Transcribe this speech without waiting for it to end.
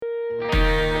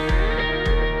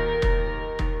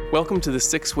Welcome to the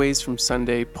Six Ways from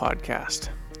Sunday podcast.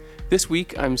 This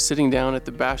week, I'm sitting down at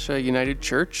the Basha United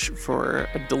Church for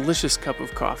a delicious cup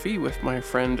of coffee with my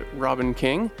friend Robin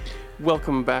King.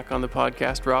 Welcome back on the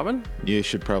podcast, Robin. You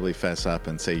should probably fess up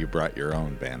and say you brought your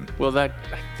own, Ben. Well, that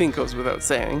I think goes without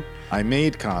saying. I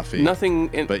made coffee,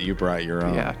 but you brought your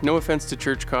own. Yeah, no offense to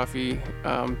church coffee,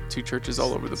 to churches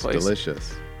all over the place. It's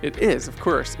delicious. It is, of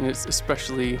course, and it's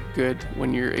especially good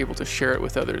when you're able to share it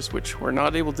with others, which we're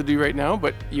not able to do right now,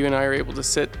 but you and I are able to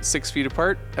sit 6 feet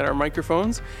apart at our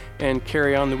microphones and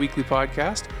carry on the weekly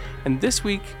podcast. And this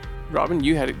week, Robin,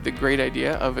 you had the great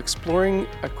idea of exploring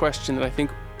a question that I think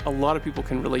a lot of people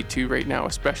can relate to right now,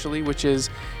 especially, which is,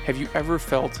 have you ever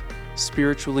felt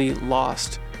spiritually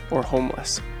lost or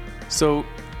homeless? So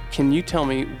can you tell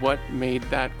me what made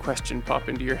that question pop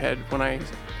into your head when I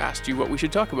asked you what we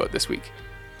should talk about this week?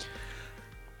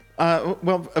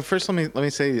 First let me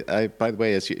say, by the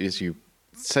way, as you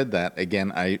said that,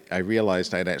 again, I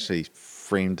realized I'd actually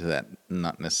framed that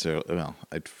not necessarily,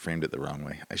 I'd framed it the wrong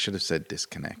way. I should have said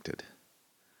disconnected.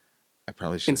 I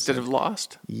probably should Instead of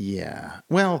lost? Yeah.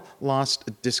 Well, lost,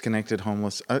 disconnected,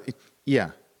 homeless.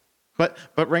 Yeah.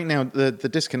 But right now, the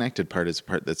disconnected part is the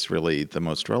part that's really the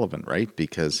most relevant, right?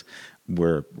 Because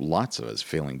we're lots of us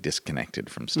feeling disconnected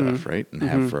from stuff, right? And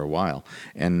have for a while.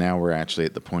 And now we're actually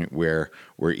at the point where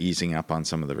we're easing up on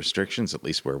some of the restrictions, at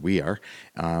least where we are.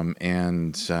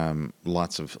 And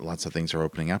lots of things are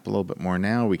opening up a little bit more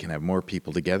now. We can have more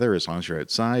people together as long as you're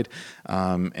outside,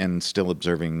 and still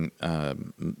observing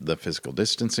the physical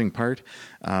distancing part.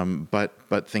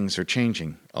 But things are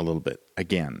changing a little bit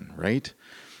again, right?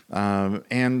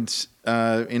 In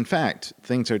fact,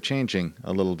 things are changing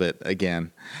a little bit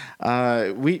again.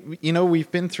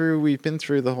 We've been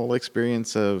through the whole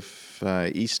experience of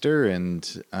Easter,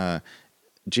 and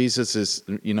Jesus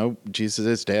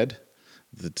is dead.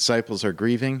 The disciples are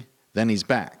grieving. Then he's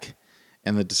back,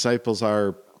 and the disciples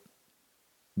are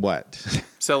what?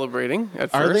 Celebrating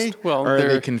at are first. They? Well, or are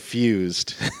they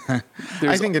confused?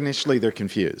 I think initially they're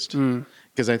confused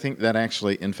because I think that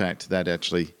actually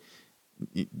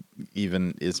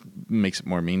even makes it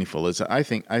more meaningful. Is I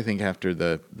think after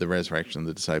the resurrection,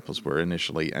 the disciples were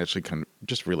initially actually kind of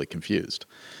just really confused.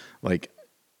 Like,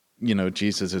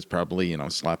 Jesus is probably,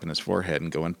 slapping his forehead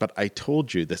and going, "But I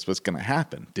told you this was going to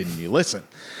happen. Didn't you listen?"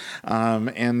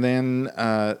 And then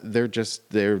they're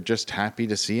just happy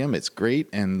to see him. It's great,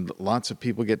 and lots of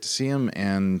people get to see him.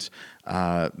 And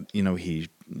he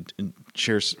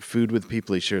shares food with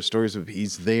people. He shares stories with.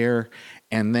 He's there.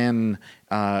 And then,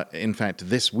 in fact,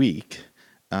 this week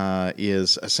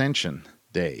is Ascension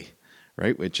Day,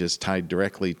 right? Which is tied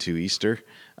directly to Easter,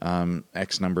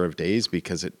 X number of days,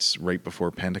 because it's right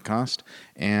before Pentecost.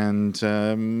 And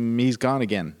he's gone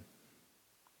again.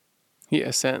 He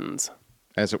ascends,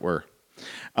 as it were.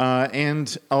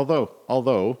 And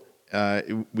although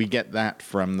we get that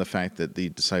from the fact that the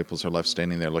disciples are left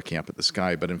standing there looking up at the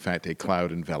sky, but in fact a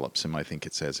cloud envelops him, I think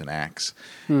it says in Acts,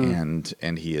 and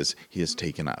he is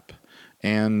taken up.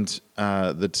 And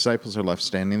the disciples are left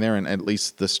standing there, and at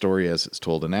least the story as it's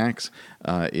told in Acts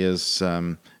is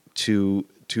two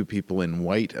people in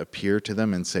white appear to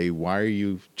them and say, "Why are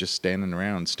you just standing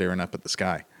around staring up at the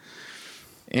sky?"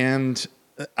 And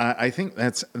I think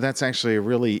that's actually a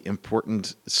really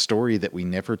important story that we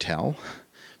never tell,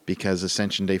 because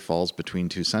Ascension Day falls between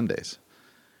two Sundays,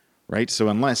 right? So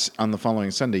unless on the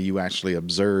following Sunday you actually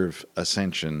observe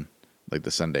Ascension, like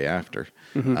the Sunday after,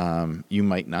 you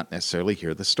might not necessarily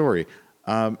hear the story.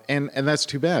 And that's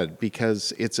too bad,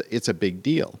 because it's a big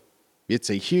deal. It's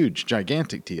a huge,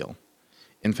 gigantic deal.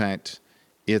 In fact,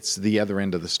 it's the other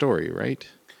end of the story, right?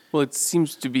 Well, it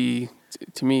seems to be,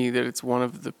 to me, that it's one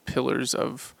of the pillars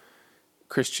of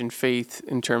Christian faith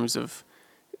in terms of,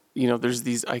 there's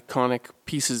these iconic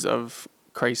pieces of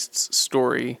Christ's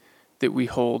story that we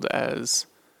hold as,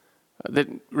 that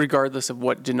regardless of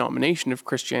what denomination of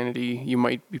Christianity you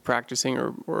might be practicing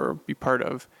or be part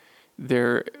of,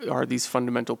 there are these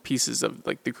fundamental pieces of,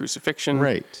 like, the crucifixion,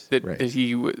 right?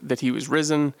 That he was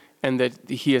risen and that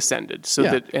he ascended. So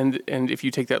that and if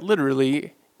you take that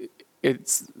literally,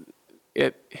 it's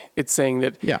saying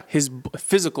that his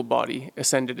physical body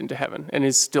ascended into heaven and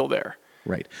is still there.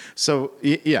 Right. So,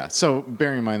 yeah. So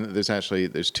bearing in mind that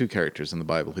there's two characters in the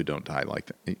Bible who don't die like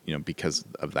that, because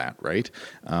of that, right?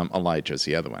 Elijah's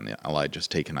the other one. Elijah's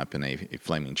taken up in a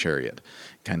flaming chariot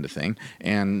kind of thing.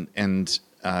 And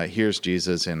here's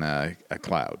Jesus in a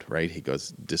cloud, right? He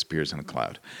disappears in a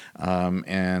cloud.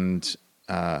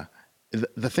 The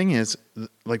thing is,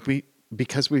 like, I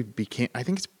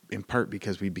think it's in part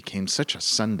because we became such a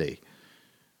Sunday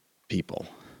people,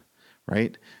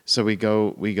 right? So we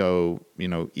go,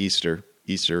 Easter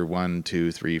Easter 1,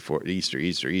 2, 3, 4,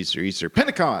 Easter,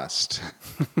 Pentecost.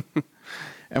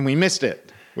 And we missed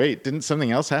it. Wait, didn't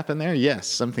something else happen there? Yes,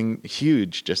 something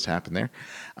huge just happened there.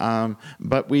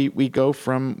 But we go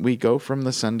from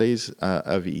the Sundays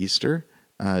of Easter.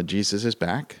 Jesus is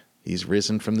back. He's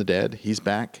risen from the dead. He's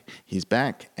back.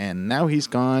 And now he's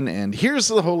gone. And here's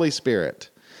the Holy Spirit.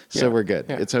 So we're good.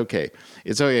 Yeah. It's okay.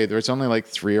 There's only like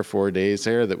 3 or 4 days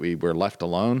there that we were left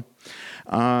alone.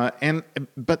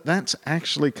 But that's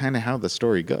actually kind of how the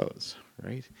story goes,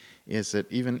 right? Is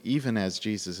that even as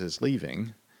Jesus is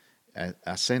leaving,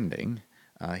 ascending,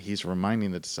 he's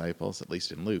reminding the disciples, at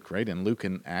least in Luke, right? And Luke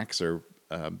and Acts are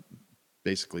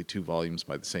basically 2 volumes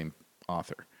by the same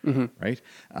author, right?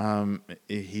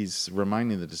 He's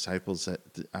reminding the disciples that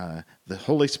the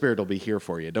Holy Spirit will be here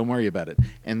for you. Don't worry about it.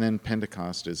 And then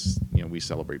Pentecost is, we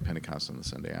celebrate Pentecost on the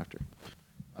Sunday after.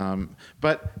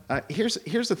 But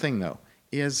here's the thing, though,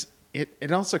 is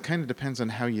it also kind of depends on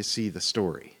how you see the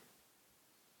story.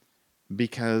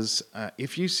 Because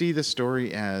if you see the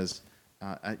story as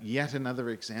yet another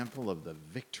example of the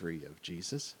victory of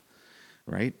Jesus,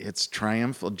 right? It's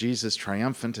Jesus'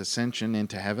 triumphant ascension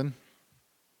into heaven.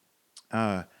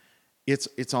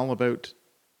 It's all about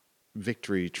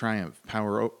victory, triumph,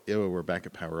 power. We're back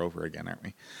at power over again, aren't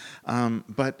we?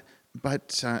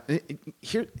 But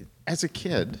here, as a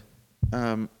kid,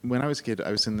 when I was a kid,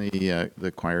 I was in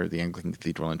the choir of the Anglican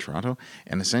Cathedral in Toronto,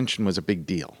 and Ascension was a big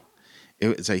deal.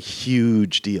 It was a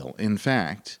huge deal. In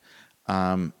fact,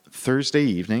 Thursday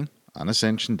evening on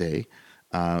Ascension Day,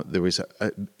 there was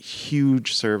a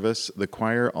huge service. The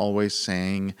choir always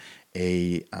sang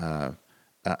a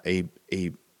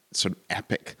sort of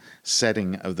epic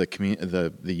setting of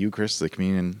the Eucharist, the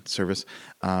communion service,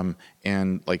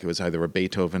 and like it was either a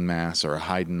Beethoven mass or a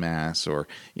Haydn mass, or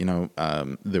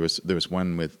there was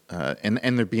one with and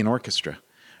there'd be an orchestra.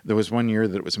 There was one year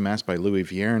that it was a mass by Louis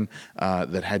Vierne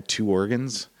that had 2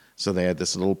 organs. So they had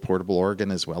this little portable organ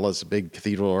as well as a big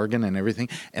cathedral organ and everything,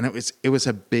 and it was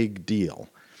a big deal.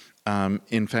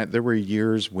 In fact, there were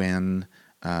years when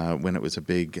it was a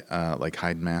big like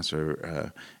Haydn mass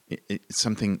or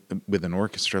something with an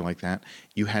orchestra like that,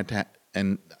 you had to,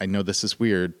 and I know this is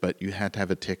weird, but you had to have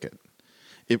a ticket.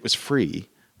 It was free,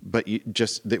 but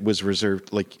it was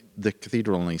reserved. Like the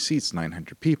cathedral only seats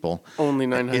 900 people. Only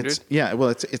 900.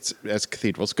 It's as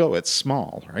cathedrals go. It's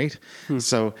small, right?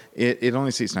 So it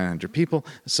only seats 900 people.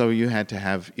 So you had to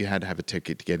have a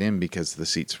ticket to get in because the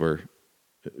seats were.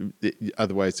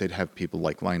 Otherwise, they'd have people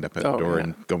like lined up at the door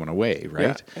and going away,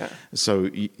 right? Yeah. So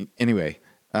anyway,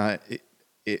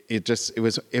 it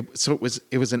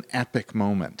was an epic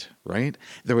moment, right?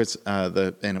 There was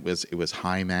it was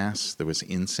high mass. There was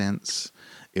incense.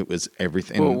 It was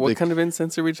everything. Well, what kind of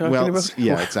incense are we talking about?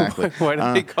 Yeah, exactly. Why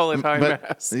do they call it high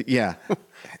mass? Yeah,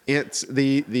 it's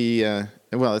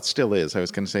well, it still is. I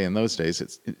was going to say in those days,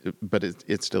 but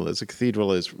it still is. A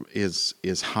cathedral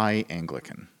is high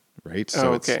Anglican. Right,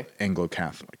 so it's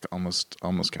Anglo-Catholic, almost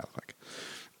Catholic,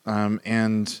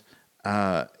 and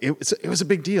it was a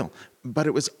big deal. But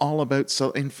it was all about. So,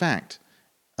 in fact,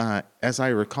 as I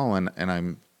recall, and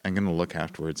I'm going to look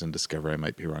afterwards and discover I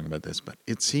might be wrong about this, but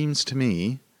it seems to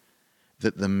me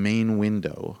that the main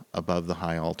window above the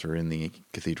high altar in the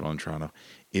cathedral in Toronto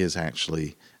is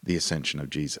actually the Ascension of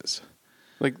Jesus.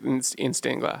 Like in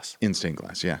stained glass. In stained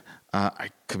glass, yeah. I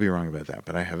could be wrong about that,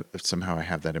 but I have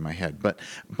that in my head. But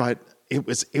it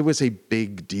was a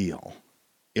big deal.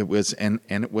 It was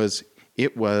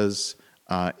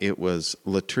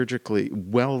liturgically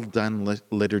well done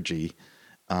liturgy,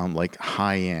 like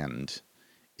high end.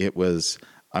 It was.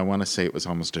 I want to say it was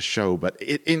almost a show, but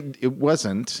it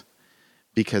wasn't,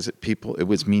 because it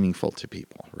was meaningful to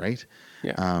people, right?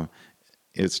 Yeah.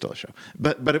 It's still a show,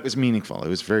 but it was meaningful. It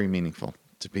was very meaningful.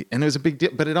 And it was a big deal,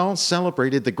 but it all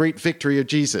celebrated the great victory of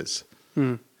Jesus.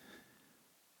 And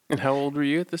how old were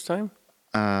you at this time?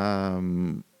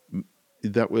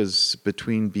 That was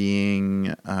between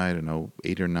being,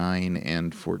 8 or 9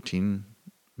 and 14.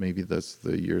 Maybe that's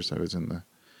the years I was in the...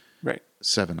 Right.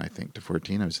 7, I think, to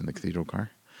 14. I was in the cathedral choir.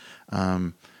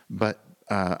 But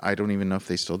I don't even know if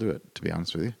they still do it, to be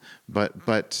honest with you.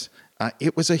 But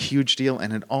it was a huge deal,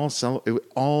 and it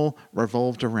all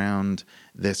revolved around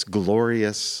this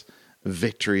glorious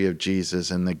victory of Jesus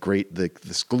and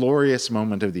this glorious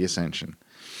moment of the Ascension.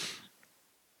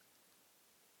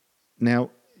 Now,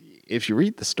 if you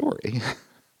read the story,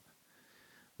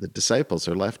 the disciples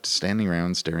are left standing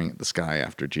around staring at the sky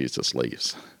after Jesus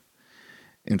leaves.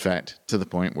 In fact, to the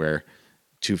point where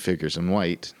 2 figures in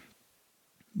white,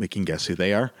 we can guess who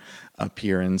they are,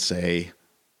 appear and say,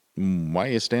 "Why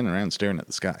are you standing around staring at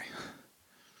the sky?"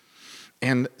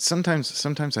 And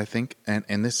sometimes I think,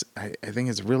 and this I think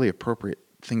is a really appropriate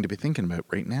thing to be thinking about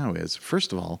right now is,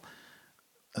 first of all,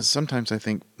 sometimes I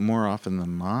think more often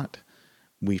than not,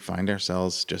 we find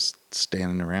ourselves just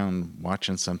standing around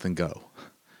watching something go,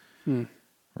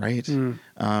 right?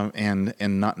 And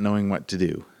not knowing what to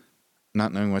do,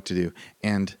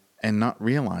 and not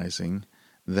realizing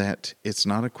that it's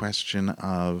not a question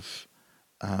of,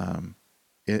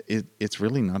 it's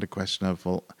really not a question of,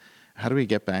 well, how do we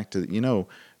get back to,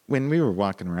 when we were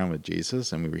walking around with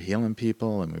Jesus and we were healing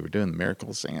people and we were doing the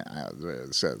miracles, saying, that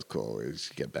sounds cool, we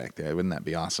should get back there. Wouldn't that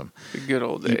be awesome? The good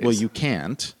old days. Well, you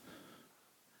can't,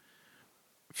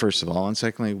 first of all. And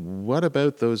secondly, what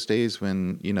about those days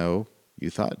when, you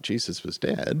thought Jesus was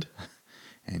dead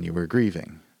and you were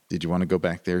grieving? Did you want to go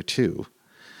back there too?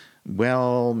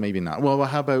 Well, maybe not. Well,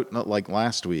 how about like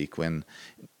last week when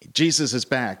Jesus is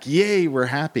back? Yay, we're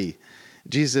happy.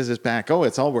 Jesus is back. Oh,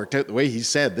 it's all worked out the way he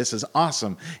said. This is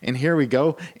awesome. And here we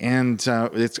go. And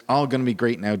it's all going to be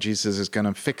great now. Jesus is going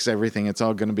to fix everything. It's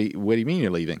all going to be, what do you mean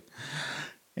you're leaving?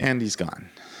 And he's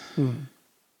gone.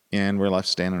 And we're left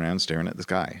standing around staring at the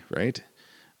sky, right?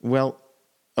 Well,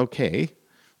 okay.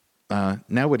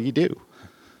 Now what do you do?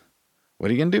 What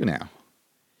are you going to do now?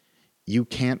 You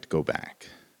can't go back.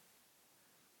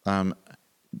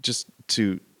 Just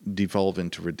to devolve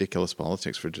into ridiculous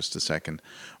politics for just a second,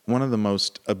 one of the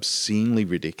most obscenely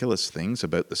ridiculous things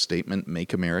about the statement,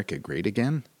 "Make America Great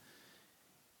Again,"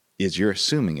 is you're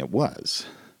assuming it was,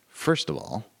 first of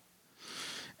all.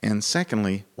 And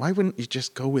secondly, why wouldn't you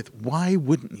just go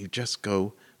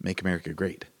 "Make America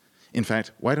Great"? In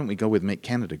fact, why don't we go with "Make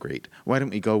Canada Great"? Why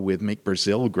don't we go with "Make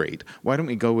Brazil Great"? Why don't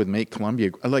we go with "Make Colombia"?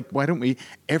 Why don't we?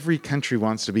 Every country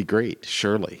wants to be great,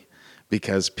 surely,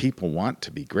 because people want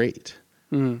to be great.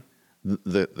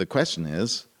 The question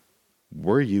is,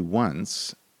 were you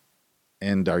once,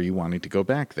 and are you wanting to go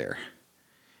back there?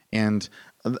 And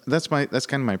that's kind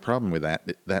of my problem with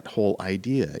that whole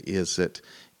idea, is that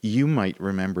you might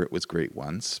remember it was great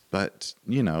once, but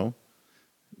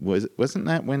wasn't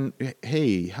that when?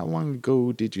 Hey, how long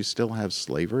ago did you still have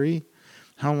slavery?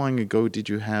 How long ago did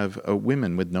you have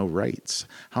women with no rights?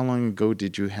 How long ago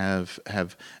did you have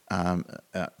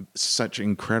such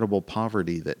incredible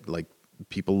poverty that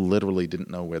people literally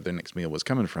didn't know where their next meal was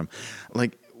coming from?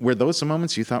 Were those the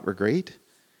moments you thought were great?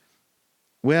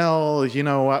 Well,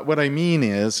 what I mean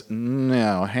is,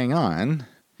 no, hang on.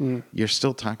 You're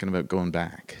still talking about going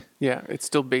back. Yeah, it's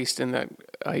still based in that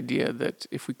idea that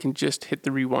if we can just hit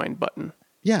the rewind button.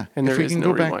 Yeah, and if we can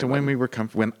go back to when button. we were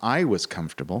when I was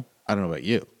comfortable. I don't know about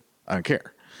you. I don't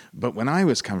care. But when I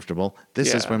was comfortable,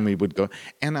 this is when we would go.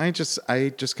 And I just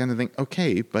kind of think,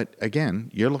 okay, but again,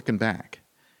 you're looking back.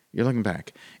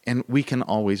 And we can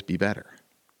always be better.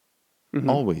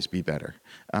 Always be better.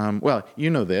 Well, you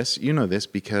know this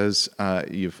because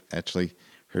you've actually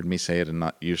heard me say it, and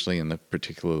not usually in a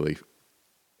particularly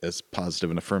as positive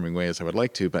and affirming way as I would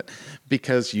like to, but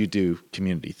because you do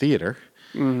community theater,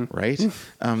 right?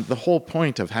 The whole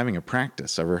point of having a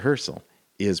practice, a rehearsal,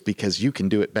 is because you can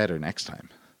do it better next time.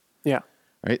 Yeah.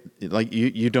 Right? Like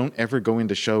you don't ever go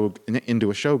into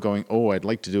a show going, oh, I'd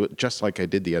like to do it just like I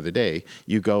did the other day.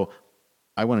 You go,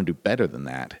 I want to do better than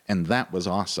that. And that was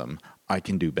awesome. I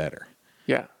can do better.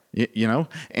 Yeah.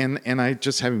 And I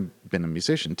just, having been a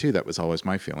musician too, that was always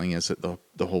my feeling, is that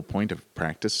the whole point of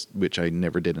practice, which I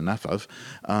never did enough of,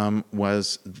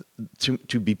 was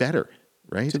to be better,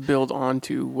 right? To build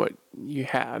onto what you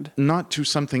had. Not to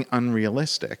something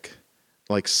unrealistic,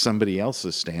 like somebody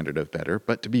else's standard of better,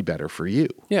 but to be better for you.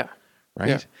 Yeah.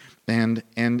 Right? Yeah. And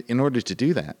in order to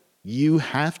do that, you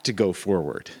have to go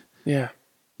forward. Yeah.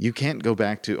 You can't go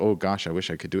back to, oh gosh, I wish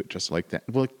I could do it just like that.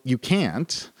 Well, you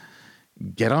can't.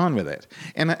 Get on with it.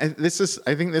 And I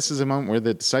think this is a moment where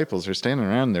the disciples are standing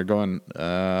around and they're going,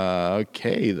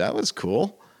 okay, that was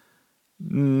cool.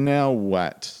 Now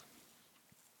what?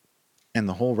 And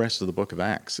the whole rest of the book of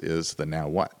Acts is the now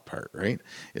what part, right?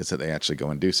 Is that they actually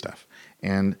go and do stuff.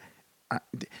 And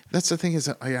that's the thing, is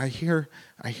that I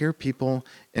hear people,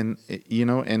 and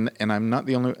and I'm not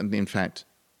the only. In fact,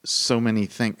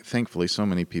 thankfully, so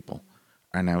many people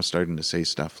are now starting to say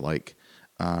stuff like,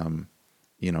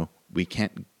 we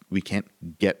can't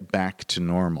get back to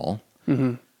normal.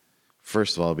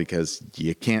 First of all, because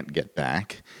you can't get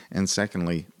back, and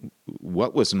secondly,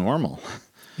 what was normal?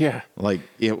 Yeah,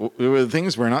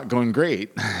 things were not going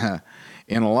great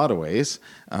in a lot of ways.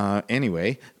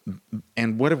 Anyway,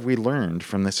 and what have we learned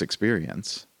from this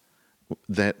experience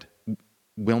that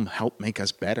will help make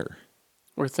us better?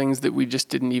 Or things that we just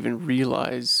didn't even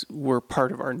realize were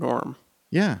part of our norm.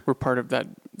 Yeah, were part of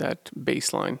that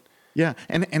baseline. Yeah,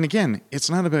 and again, it's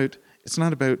not about It's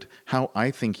not about how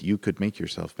I think you could make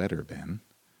yourself better, Ben.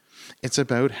 It's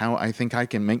about how I think I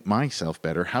can make myself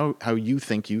better, how you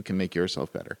think you can make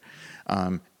yourself better,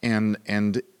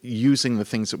 and using the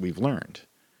things that we've learned.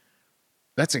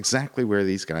 That's exactly where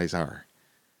these guys are.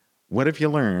 What have you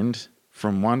learned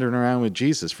from wandering around with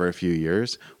Jesus for a few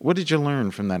years? What did you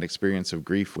learn from that experience of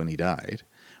grief when he died?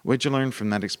 What did you learn from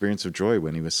that experience of joy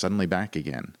when he was suddenly back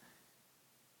again?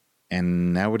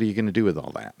 And now what are you going to do with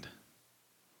all that?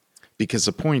 Because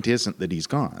the point isn't that he's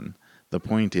gone. The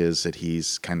point is that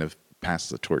he's kind of passed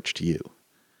the torch to you.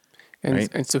 And, right?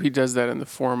 and so he does that in the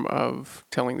form of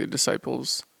telling the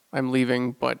disciples, I'm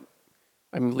leaving, but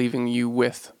I'm leaving you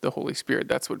with the Holy Spirit.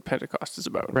 That's what Pentecost is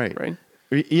about, right?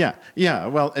 Yeah.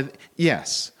 Well,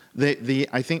 yes.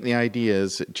 I think the idea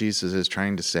is that Jesus is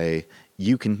trying to say,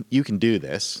 you can do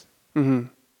this, and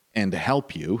to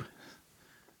help you,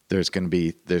 there's going to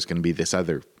be this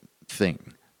other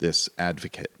thing, this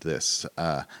advocate, this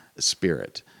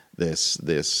spirit,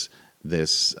 this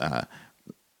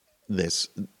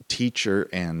teacher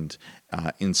and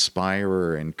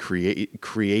inspirer and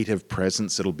creative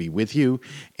presence that'll be with you,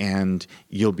 and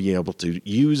you'll be able to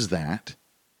use that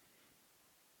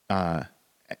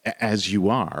as you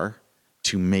are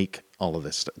to make all of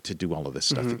this, to do all of this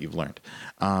stuff that you've learned.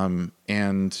 I'm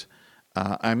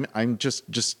just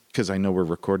because I know we're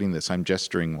recording this, I'm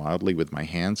gesturing wildly with my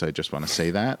hands. I just want to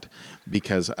say that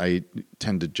because I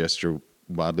tend to gesture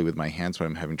wildly with my hands when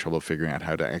I'm having trouble figuring out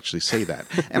how to actually say that.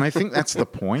 And I think that's the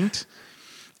point.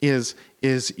 Is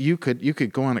you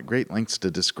could go on at great lengths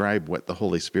to describe what the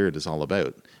Holy Spirit is all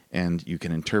about, and you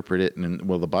can interpret it, and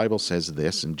well, the Bible says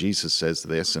this, and Jesus says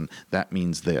this, and that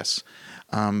means this.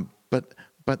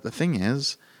 But the thing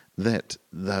is that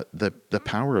the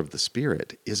power of the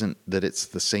Spirit isn't that it's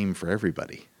the same for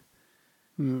everybody,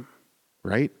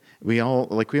 right? We all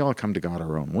come to God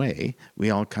our own way. We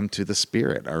all come to the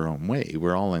Spirit our own way.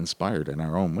 We're all inspired in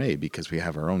our own way because we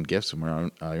have our own gifts and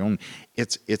our own.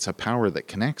 It's a power that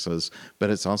connects us, but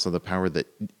it's also the power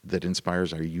that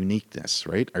inspires our uniqueness,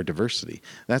 right? Our diversity.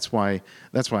 That's why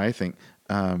I think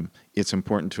it's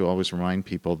important to always remind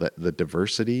people that the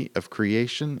diversity of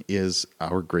creation is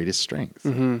our greatest strength,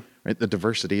 right? The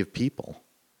diversity of people,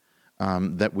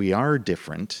 that we are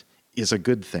different is a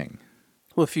good thing.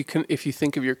 Well, if you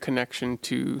think of your connection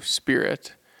to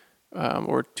Spirit,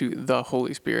 or to the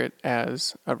Holy Spirit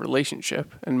as a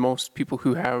relationship, and most people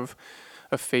who have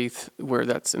a faith where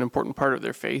that's an important part of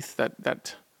their faith,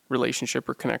 that relationship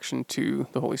or connection to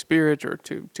the Holy Spirit or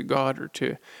to God or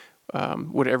to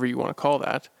whatever you want to call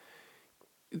that,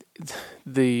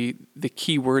 the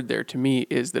key word there to me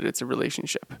is that it's a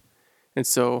relationship. And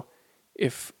so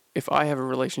if I have a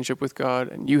relationship with God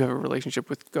and you have a relationship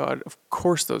with God, of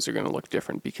course those are going to look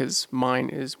different because mine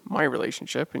is my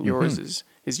relationship and yours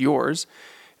is yours.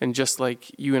 And just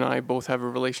like you and I both have a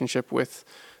relationship with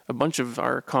a bunch of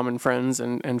our common friends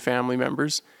and family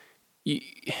members,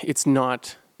 it's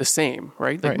not the same,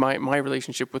 right? Like my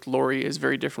relationship with Lori is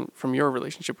very different from your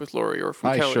relationship with Lori or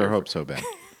from Kelly. I sure hope so, Ben.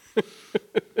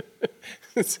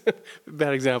 It's a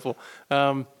bad example.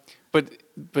 But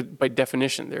by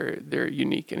definition, they're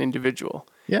unique and individual.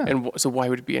 Yeah. And so why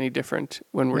would it be any different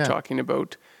when we're talking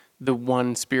about the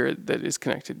one Spirit that is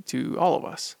connected to all of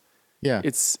us? Yeah.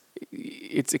 It's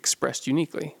expressed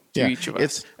uniquely to each of us.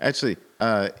 It's actually,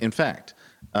 in fact,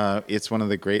 it's one of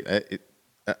the great.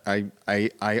 I'm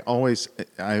always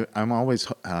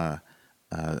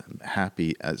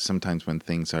happy sometimes when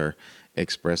things are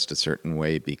expressed a certain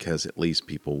way because it leaves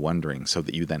people wondering, so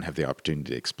that you then have the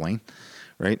opportunity to explain.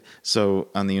 Right. So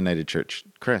on the United Church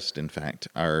crest, in fact,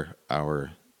 our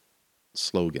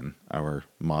slogan, our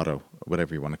motto,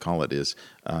 whatever you want to call it, is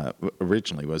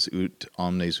originally was Ut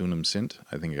omnes unum sint.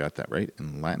 I think I got that right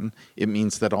in Latin. It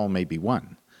means that all may be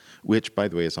one, which, by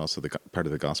the way, is also the part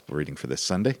of the gospel reading for this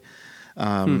Sunday,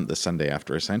 the Sunday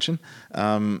after Ascension.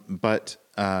 But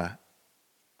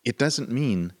it doesn't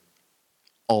mean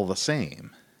all the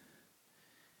same.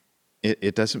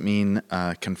 It doesn't mean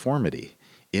conformity.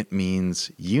 It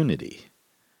means unity.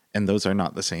 And those are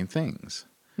not the same things.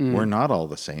 We're not all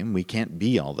the same. We can't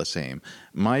be all the same.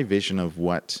 My vision of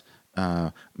what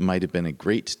might have been a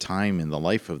great time in the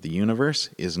life of the universe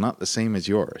is not the same as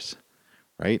yours,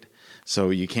 right? So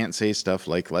you can't say stuff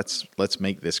like, let's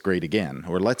make this great again,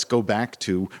 or let's go back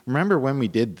to, remember when we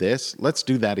did this? Let's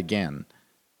do that again.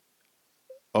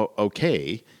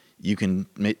 Okay, you can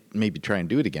maybe try and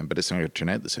do it again, but it's not going to turn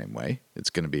out the same way. It's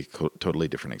going to be a totally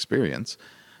different experience.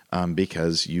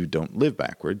 Because you don't live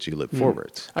backwards, you live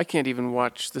forwards. I can't even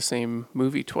watch the same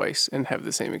movie twice and have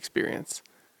the same experience.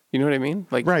 You know what I mean?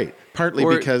 Like, Right. Partly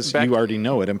or because back- you already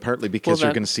know it, and partly because Well,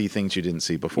 you're going to see things you didn't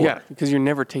see before. Yeah, because you're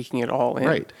never taking it all in.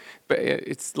 Right. But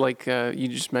it's like you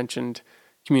just mentioned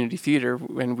community theater.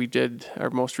 When we did our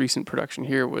most recent production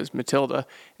here was Matilda,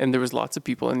 and there was lots of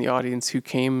people in the audience who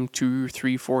came 2,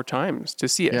 3, 4 times to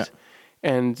see it. Yeah.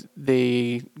 And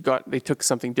they took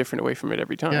something different away from it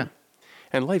every time. Yeah.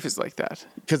 And life is like that.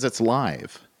 Because it's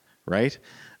live, right?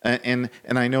 And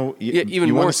I know even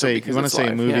you more want to so say because you want to it's say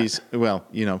live, movies. Well,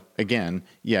 again,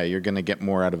 yeah, you're going to get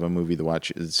more out of a movie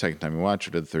the second time you watch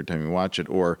it, or the third time you watch it,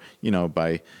 or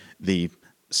by the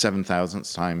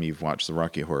 7,000th time you've watched the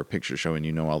Rocky Horror Picture Show and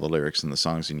you know all the lyrics and the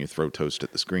songs and you throw toast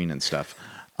at the screen and stuff.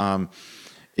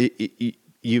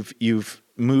 You've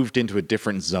moved into a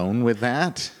different zone with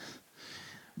that.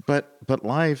 But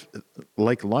live,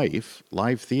 like live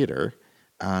theater,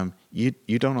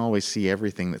 you don't always see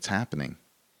everything that's happening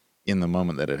in the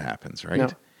moment that it happens, right? No.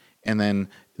 And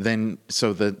then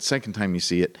so the second time you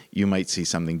see it, you might see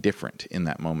something different in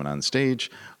that moment on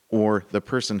stage, or the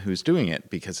person who's doing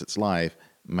it, because it's live,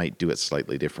 might do it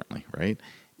slightly differently, right?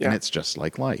 Yeah. And it's just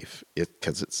like life,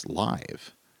 because it's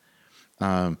live.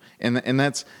 And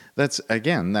that's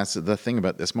the thing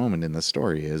about this moment in the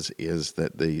story is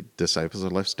that the disciples are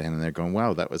left standing there going,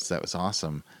 wow, that was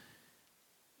awesome.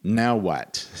 Now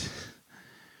what?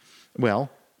 Well,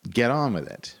 get on with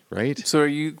it, right? So are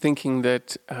you thinking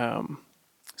that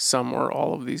some or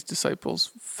all of these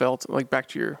disciples felt, like back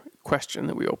to your question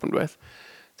that we opened with,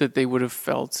 that they would have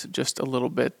felt just a little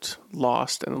bit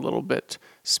lost and a little bit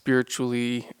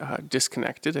spiritually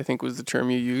disconnected, I think was the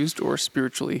term you used, or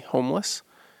spiritually homeless?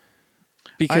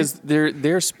 Because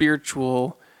their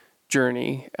spiritual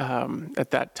journey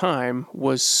at that time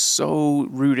was so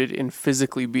rooted in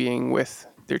physically being with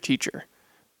their teacher,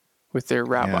 with their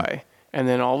rabbi. Yeah. And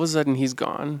then all of a sudden he's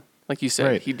gone. Like you said,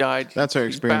 Right. he died. That's our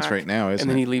he's experience back, right now, isn't and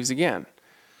then it? he leaves again.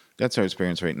 That's our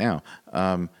experience right now.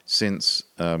 Since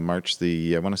March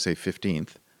I want to say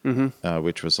 15th,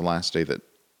 which was the last day that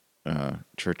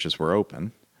churches were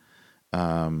open,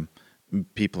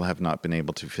 people have not been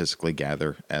able to physically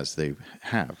gather as they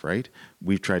have, right?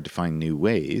 We've tried to find new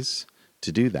ways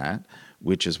to do that,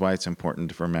 which is why it's important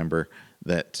to remember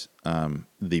that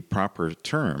the proper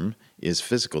term is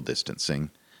physical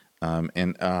distancing.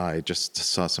 And I just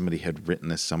saw somebody had written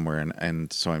this somewhere,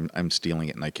 and so I'm stealing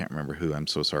it, and I can't remember who. I'm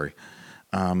so sorry.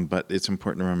 But it's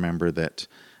important to remember that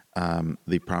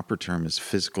the proper term is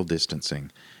physical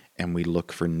distancing, and we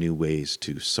look for new ways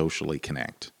to socially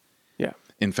connect. Yeah.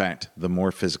 In fact, the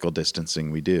more physical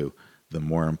distancing we do, the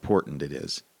more important it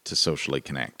is to socially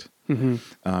connect.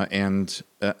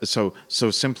 So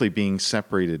simply being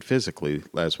separated physically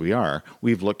as we are,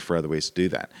 we've looked for other ways to do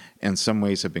that. And some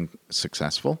ways have been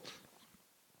successful,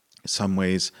 some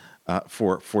ways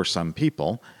for some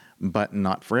people, but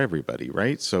not for everybody,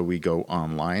 right? So we go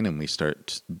online and we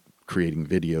start creating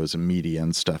videos and media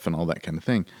and stuff and all that kind of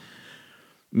thing.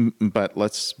 But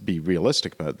let's be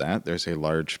realistic about that. There's a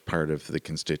large part of the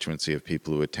constituency of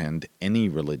people who attend any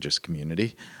religious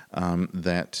community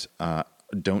that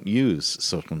don't use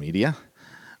social media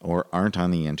or aren't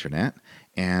on the internet.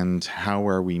 And how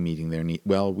are we meeting their need?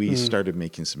 Well, we started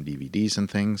making some DVDs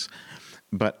and things.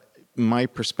 But my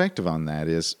perspective on that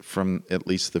is, from at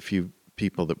least the few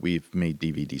people that we've made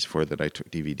DVDs for, that I took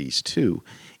DVDs to,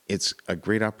 it's a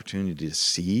great opportunity to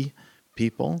see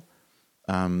people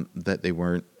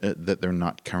that they're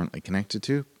not currently connected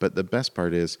to. But the best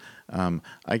part is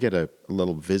I get a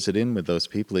little visit in with those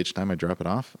people each time I drop it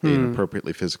off, an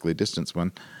appropriately physically distanced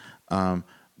one.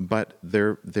 But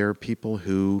they're people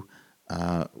who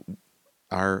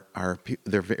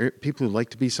people who like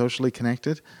to be socially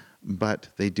connected, but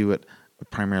they do it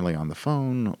primarily on the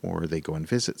phone, or they go and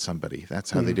visit somebody.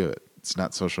 That's how they do it. It's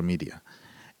not social media.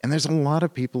 And there's a lot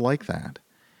of people like that.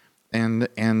 And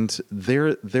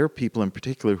they're people in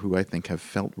particular who I think have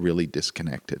felt really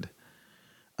disconnected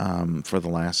for the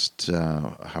last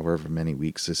however many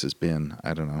weeks this has been.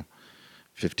 I don't know,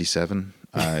 57.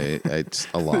 It's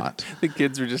a lot. The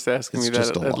kids were just asking me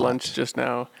that at lunch just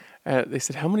now. They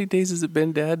said, "How many days has it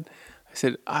been, Dad?" I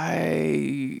said,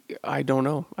 I don't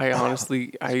know. I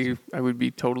honestly, I would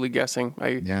be totally guessing.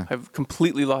 I've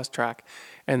completely lost track.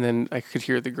 And then I could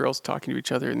hear the girls talking to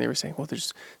each other, and they were saying, well,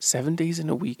 there's 7 days in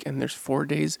a week, and there's 4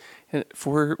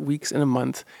 weeks in a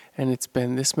month, and it's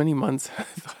been this many months. I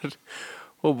thought,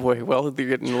 oh boy, well, they're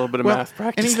getting a little bit of math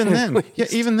practice. And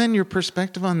even then, your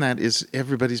perspective on that is,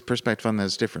 everybody's perspective on that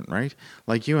is different, right?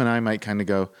 Like you and I might kind of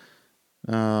go,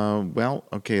 well,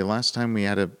 okay, last time we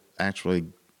had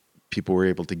people were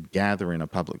able to gather in a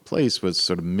public place was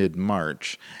sort of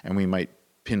mid-March, and we might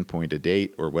pinpoint a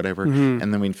date or whatever, Mm-hmm.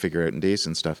 and then we can figure out in days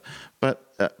and stuff.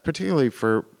 But particularly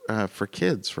for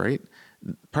kids, right?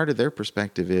 Part of their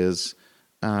perspective is,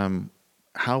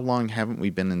 how long haven't we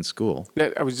been in school?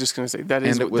 I was just going to say that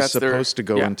is And it was that's their, supposed to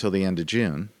go yeah, until the end of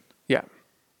June, yeah.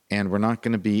 and we're not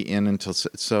going to be in until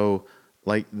so.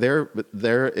 Like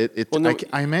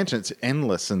I imagine it's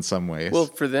endless in some ways. Well,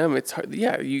 for them, it's hard.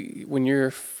 Yeah, when you're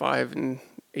 5 and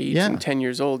 8 Yeah. and 10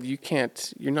 years old,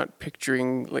 you're not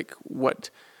picturing like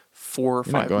what 4 or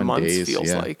You're not 5 going months days, feels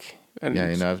yeah. like. And Yeah,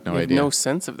 I have no you idea. no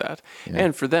sense of that. Yeah.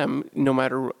 And for them, no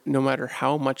matter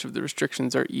how much of the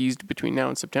restrictions are eased between now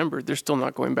and September, they're still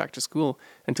not going back to school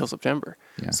until September.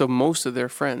 Yeah. So most of their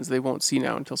friends they won't see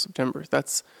now until September.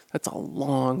 That's a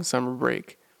long summer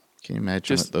break. Can you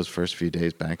imagine what those first few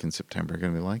days back in September are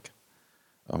going to be like?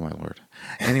 Oh my Lord.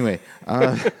 Anyway,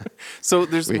 So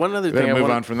there's one other we thing better I move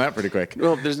want. on from that pretty quick.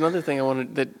 Well, there's another thing I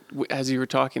wanted that, as you were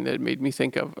talking, that it made me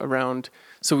think of around.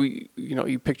 So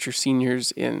you picture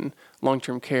seniors in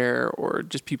long-term care or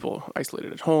just people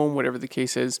isolated at home, whatever the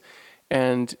case is,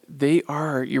 and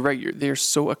you're right. They're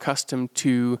so accustomed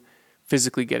to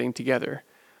physically getting together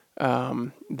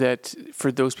that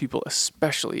for those people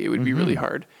especially, it would be really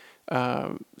hard.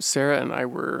 Sarah and I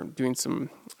were doing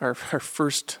our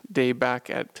first day back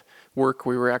at work.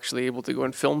 We were actually able to go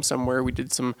and film somewhere. We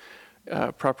did some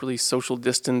properly social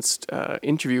distanced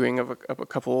interviewing of a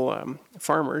couple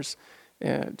farmers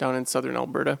down in southern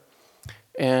Alberta.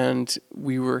 And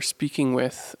we were speaking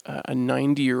with a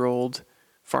 90-year-old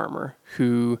farmer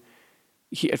who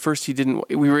at first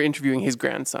we were interviewing his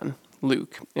grandson,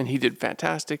 Luke, and he did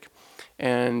fantastic.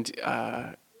 And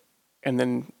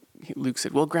then Luke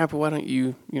said, "Well, Grandpa, why don't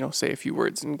you say a few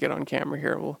words and get on camera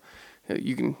here? Well,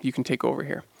 you can take over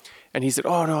here." And he said,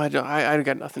 "Oh no, I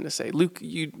got nothing to say. Luke,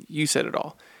 you said it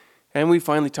all." And we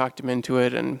finally talked him into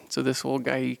it. And so this old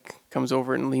guy he comes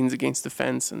over and leans against the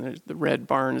fence, and the red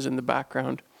barn is in the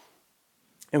background.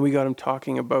 And we got him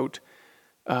talking about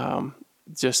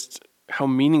just how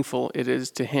meaningful it is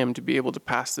to him to be able to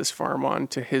pass this farm on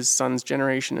to his son's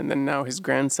generation, and then now his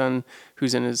grandson,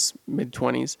 who's in his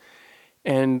mid-20s.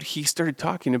 And he started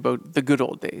talking about the good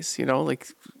old days, like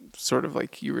sort of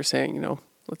like you were saying,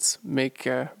 let's make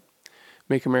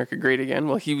America great again.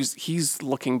 Well, he's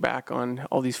looking back on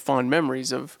all these fond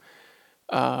memories of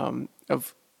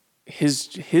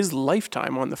his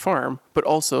lifetime on the farm, but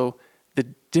also the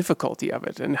difficulty of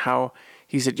it, and how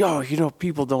he said,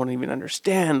 people don't even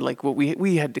understand like what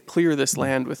we had to clear this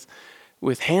land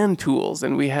with hand tools,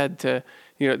 and we had to,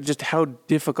 just how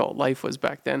difficult life was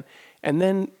back then. And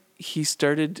then he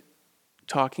started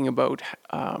talking about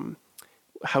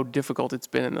how difficult it's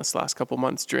been in this last couple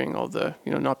months during all the,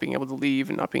 not being able to leave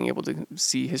and not being able to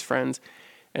see his friends.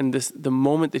 And the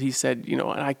moment that he said,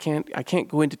 I can't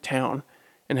go into town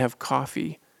and have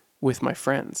coffee with my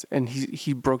friends. And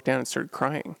he broke down and started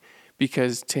crying,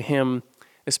 because to him,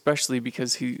 especially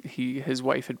because his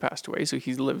wife had passed away. So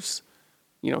he lives,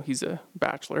 he's a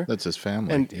bachelor. That's his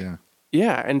family. And yeah.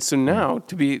 Yeah. And so now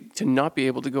to not be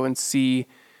able to go and see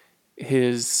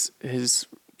his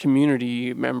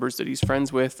community members that he's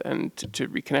friends with, and to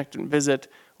reconnect and visit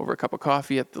over a cup of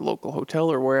coffee at the local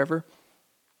hotel or wherever,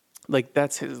 like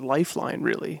that's his lifeline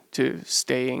really to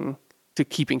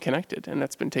keeping connected, and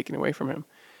that's been taken away from him.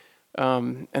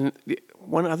 And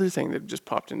one other thing that just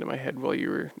popped into my head while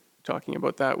you were talking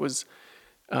about that was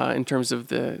in terms of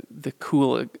the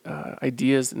cool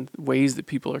ideas and ways that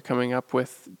people are coming up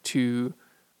with to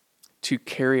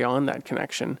carry on that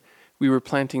connection. We were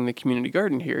planting the community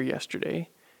garden here yesterday,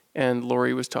 and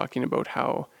Lori was talking about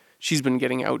how she's been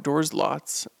getting outdoors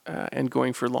lots and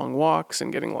going for long walks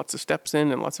and getting lots of steps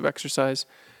in and lots of exercise.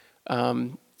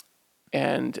 And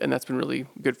that's been really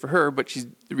good for her. But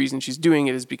the reason she's doing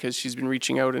it is because she's been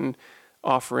reaching out and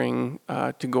offering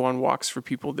to go on walks for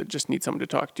people that just need someone to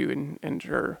talk to and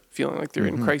are feeling like they're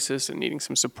in crisis and needing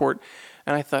some support.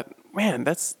 And I thought, man,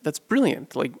 that's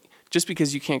brilliant. Like, just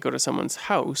because you can't go to someone's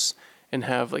house and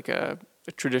have like a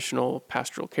traditional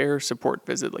pastoral care support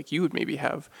visit like you would maybe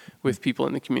have with people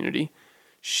in the community,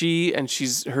 for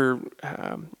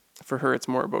her, it's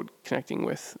more about connecting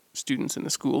with students in the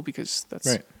school, because that's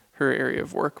right. her area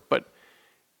of work. But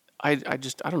I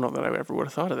don't know that I ever would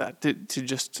have thought of that, to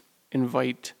just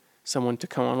invite someone to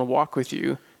come on a walk with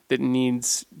you that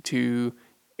needs to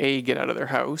get out of their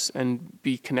house and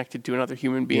be connected to another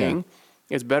human being.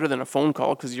 Yeah. It's better than a phone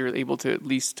call, because you're able to at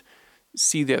least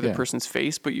see the other person's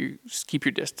face, but you just keep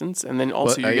your distance, and then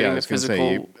also you're getting the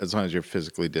physical. As long as you're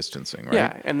physically distancing, right?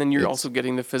 Yeah, and then you're also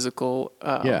getting the physical.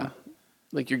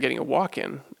 Like you're getting a walk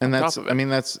in. And on top of it.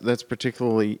 that's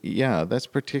particularly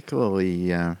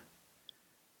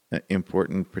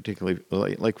important, particularly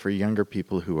like for younger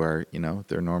people who are,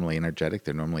 they're normally energetic,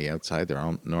 they're normally outside, they're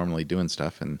all normally doing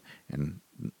stuff, and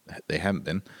they haven't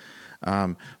been.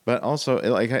 But also,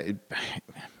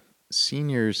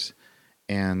 seniors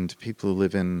and people who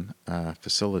live in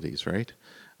facilities, right?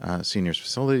 Seniors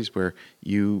facilities where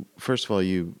first of all,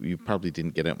 you probably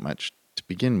didn't get out much to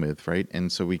begin with, right?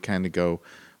 And so we kind of go,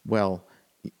 well,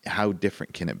 how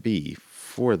different can it be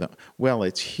for them? Well,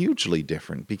 it's hugely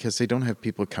different because they don't have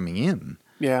people coming in.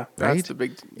 Yeah, that's right? the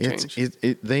big change.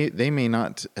 They may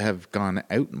not have gone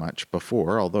out much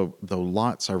before, although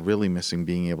lots are really missing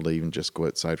being able to even just go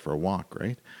outside for a walk,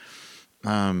 right?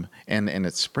 And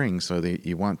it's spring, so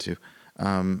you want to.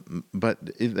 But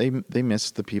they miss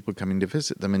the people coming to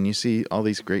visit them, and you see all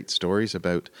these great stories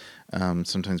about.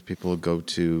 Sometimes people go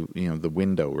to the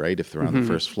window, right? If they're on the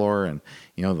first floor, and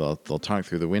they'll talk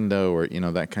through the window, or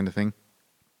that kind of thing.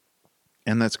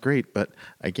 And that's great, but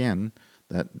again,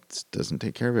 that doesn't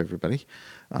take care of everybody.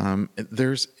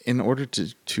 There's in order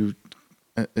to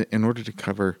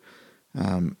cover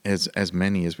as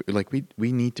many as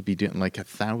we need to be doing like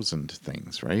 1,000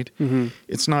 things, right? Mm-hmm.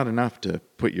 It's not enough to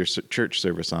put your church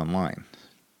service online.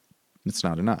 It's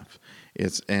not enough.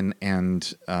 It's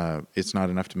it's not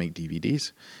enough to make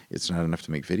DVDs. It's not enough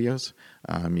to make videos.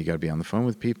 You got to be on the phone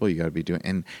with people. You got to be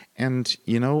doing and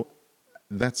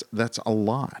that's a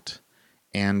lot.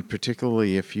 And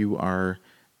particularly if you are,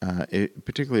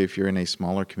 particularly if you're in a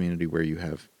smaller community where you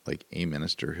have like a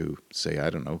minister who, say, I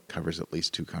don't know, covers at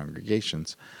least 2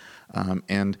 congregations,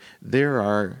 and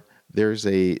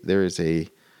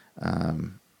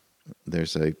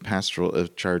there's a pastoral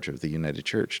charge of the United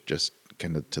Church just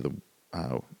kind of to the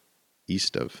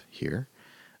east of here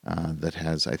that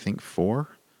has, I think,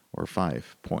 4 or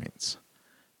 5 points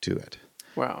to it.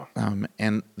 Wow.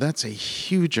 And that's a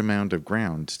huge amount of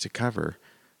ground to cover.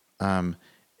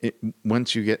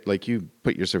 Once you get, you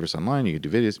put your service online, you can do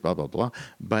videos, blah, blah, blah.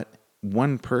 But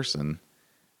one person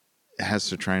has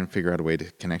to try and figure out a way to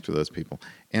connect with those people.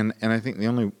 And I think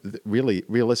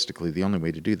realistically, the only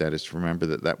way to do that is to remember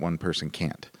that one person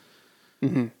can't.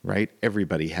 Mm-hmm. Right?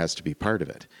 Everybody has to be part of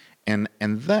it. And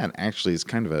that actually is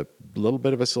kind of a little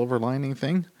bit of a silver lining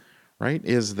thing, right?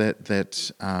 Is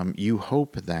that you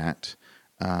hope that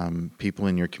people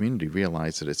in your community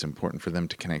realize that it's important for them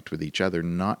to connect with each other,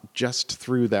 not just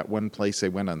through that one place they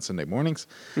went on Sunday mornings,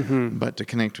 but to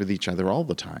connect with each other all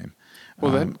the time.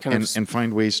 Well, that and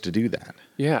find ways to do that.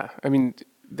 Yeah, I mean,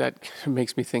 that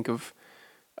makes me think of,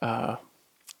 a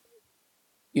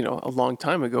long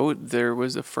time ago, there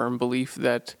was a firm belief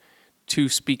that to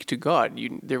speak to God,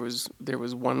 there was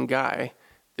one guy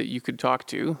that you could talk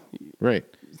to. Right.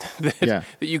 that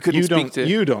you couldn't speak to.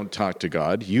 You don't talk to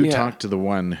God. You talk to the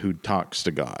one who talks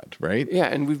to God, right? Yeah,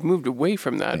 and we've moved away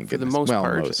from that Thank for goodness. the most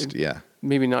part. Most, yeah.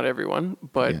 Maybe not everyone,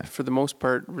 but for the most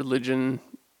part, religion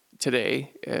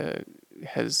today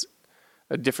has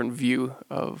a different view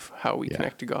of how we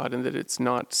connect to God, and that it's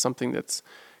not something that's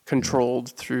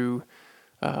controlled through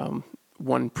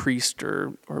one priest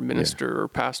or minister or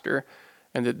pastor,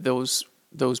 and that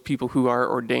those people who are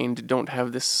ordained don't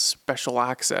have this special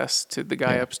access to the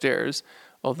guy upstairs,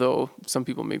 although some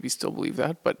people maybe still believe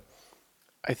that. But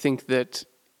I think that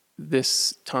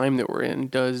this time that we're in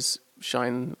does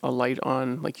shine a light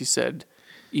on, like you said,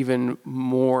 even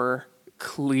more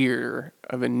clear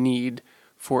of a need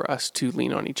for us to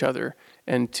lean on each other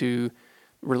and to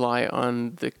rely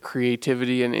on the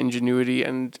creativity and ingenuity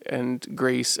and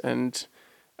grace and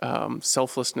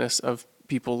selflessness of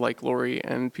people like Lori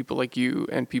and people like you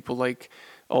and people like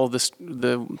all the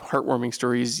heartwarming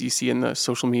stories you see in the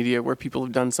social media where people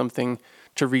have done something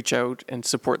to reach out and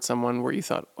support someone where you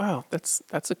thought, wow, that's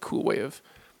a cool way of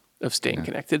staying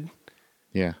connected.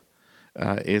 Yeah.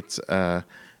 I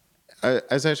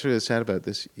was actually sad about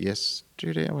this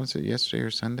yesterday. I want to say yesterday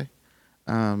or Sunday.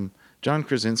 John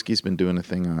Krasinski's been doing a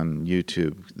thing on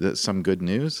YouTube, Some Good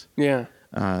News. Yeah.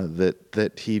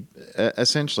 That he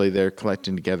essentially they're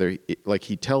collecting together, like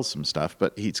he tells some stuff,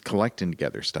 but he's collecting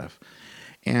together stuff.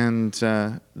 And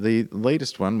the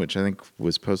latest one, which I think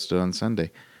was posted on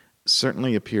Sunday,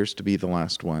 certainly appears to be the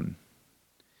last one.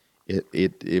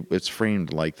 It was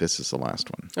framed like this is the last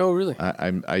one. Oh, really?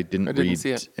 I didn't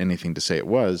read anything to say it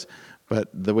was, but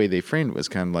the way they framed it was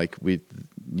kind of like we're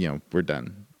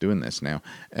done doing this now,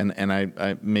 and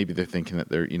I maybe they're thinking that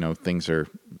they're things are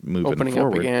moving opening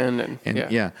forward up again,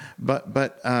 and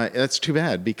but that's too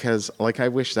bad because I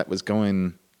wish that was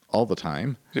going all the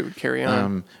time. It would carry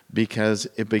on because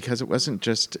it wasn't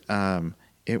just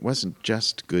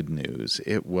good news.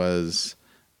 It was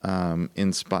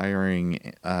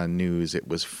inspiring news. It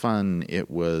was fun. It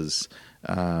was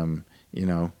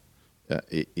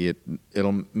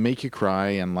it'll make you cry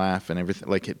and laugh and everything.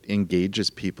 Like, it engages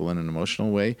people in an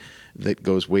emotional way that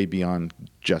goes way beyond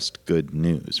just good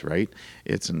news, right?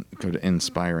 It's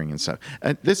inspiring and stuff.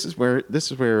 This is where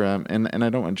and I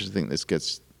don't want you to think this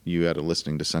gets you out of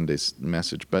listening to Sunday's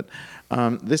message, but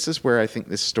this is where I think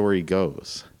this story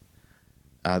goes.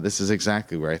 This is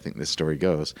exactly where I think this story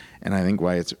goes, and I think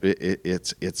why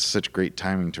it's such great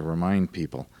timing to remind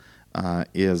people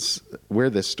is where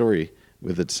this story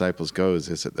with the disciples goes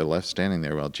is that they're left standing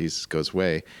there while Jesus goes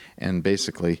away, and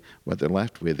basically what they're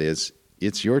left with is,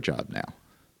 it's your job now.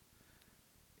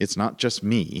 It's not just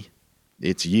me,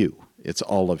 it's you. It's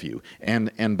all of you.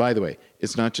 And by the way,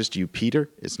 it's not just you, Peter.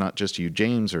 It's not just you,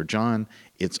 James or John.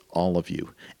 It's all of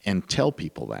you. And tell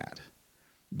people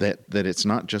that it's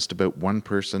not just about one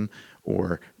person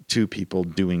or two people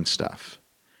doing stuff.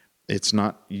 It's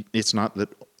not that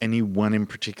any one in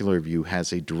particular of you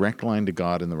has a direct line to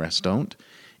God and the rest don't.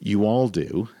 You all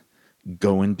do.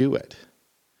 Go and do it.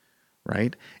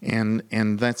 Right? And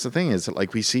that's the thing, is that,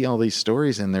 like, we see all these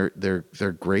stories and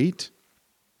they're great.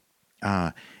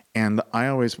 And I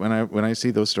always, when I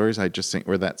see those stories, I just think,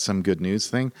 or that some good news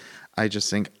thing, I just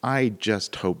think, I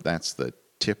just hope that's the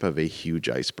tip of a huge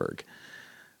iceberg,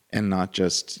 and not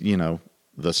just,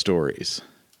 the stories.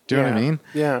 Do you know what I mean?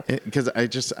 Yeah. Because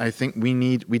I think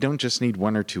we don't just need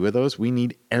one or two of those. We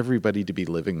need everybody to be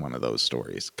living one of those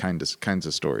stories, kinds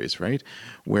of stories, right?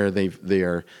 Where they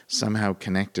are somehow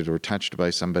connected or touched by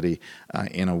somebody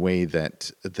in a way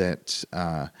that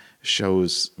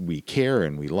shows we care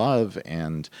and we love,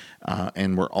 and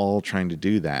we're all trying to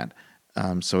do that.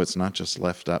 So it's not just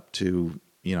left up to,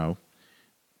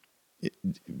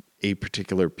 a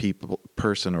particular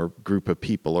person or group of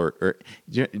people, or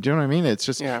do you know what I mean? It's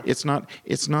just, it's not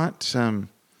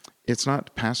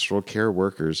pastoral care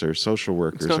workers or social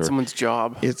workers. It's not someone's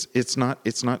job. It's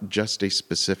not just a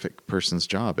specific person's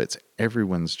job. It's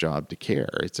everyone's job to care.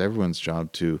 It's everyone's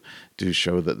job to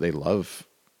show that they love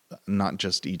not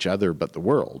just each other but the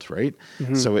world, right?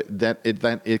 Mm-hmm. So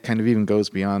it kind of even goes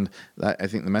beyond that. I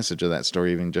think the message of that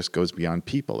story even just goes beyond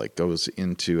people. It goes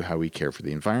into how we care for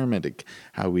the environment,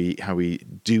 how we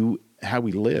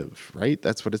live, right?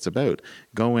 That's what it's about.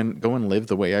 Go and live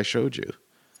the way I showed you.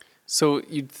 So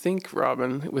you'd think,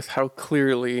 Robin, with how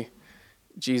clearly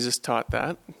Jesus taught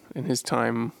that in his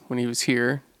time when he was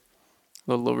here,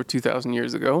 a little over 2,000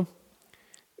 years ago,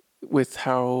 with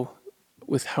how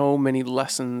many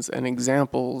lessons and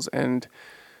examples and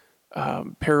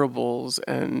parables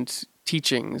and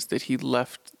teachings that he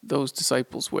left those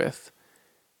disciples with,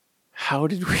 how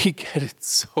did we get it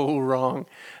so wrong?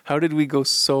 How did we go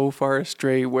so far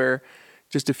astray where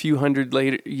just a few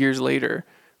years later,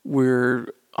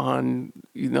 we're on,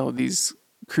 these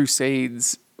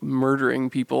crusades, murdering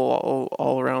people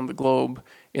all around the globe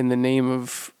in the name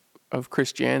of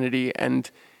Christianity, and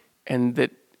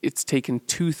that it's taken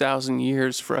 2,000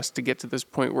 years for us to get to this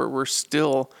point where we're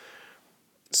still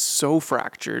so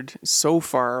fractured, so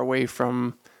far away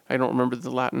from, I don't remember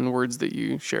the Latin words that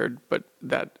you shared, but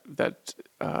that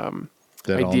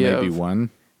idea all may be one.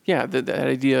 Yeah, that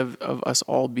idea of us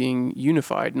all being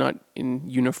unified, not in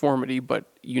uniformity, but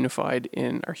unified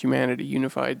in our humanity,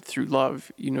 unified through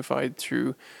love, unified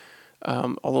through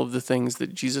all of the things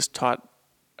that Jesus taught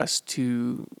us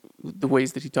the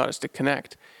ways that he taught us to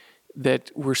connect,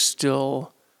 that we're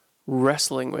still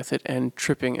wrestling with it and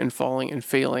tripping and falling and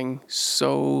failing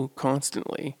so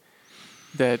constantly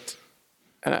that,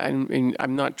 and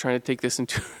I'm not trying to take this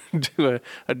into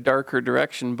a darker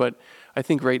direction, but I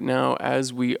think right now,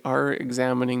 as we are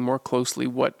examining more closely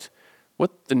what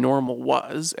the normal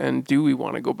was, and do we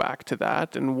want to go back to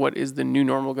that, and what is the new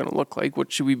normal going to look like?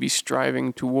 What should we be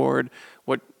striving toward?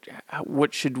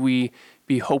 What should we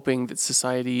be hoping that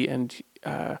society and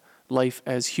life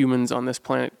as humans on this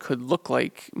planet could look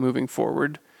like moving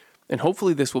forward? And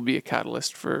hopefully this will be a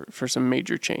catalyst for some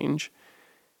major change.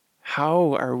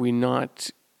 How are we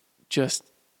not just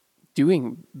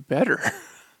doing better?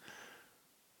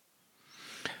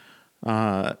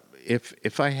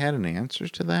 If I had an answer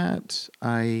to that,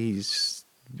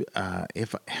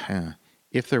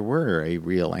 if there were a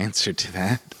real answer to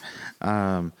that,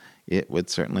 it would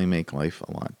certainly make life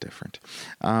a lot different.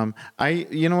 You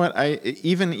know what?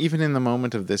 Even in the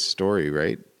moment of this story,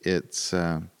 right? It's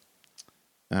funny.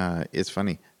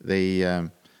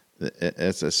 As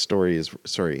the story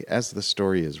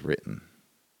is written,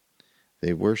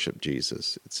 they worship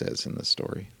Jesus. It says in the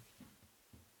story.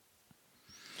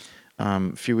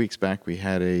 A few weeks back, we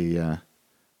had a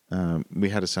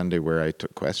Sunday where I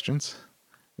took questions.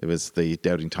 It was the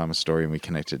Doubting Thomas story, and we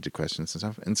connected to questions and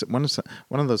stuff. And so one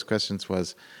of those questions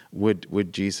was,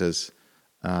 would Jesus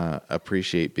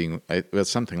appreciate being, well,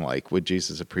 something like, would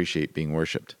Jesus appreciate being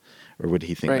worshipped? Or would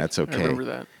he think Right. that's okay? I remember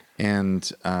that.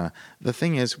 And the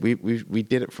thing is, we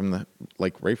did it from the,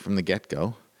 like, right from the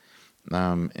get-go.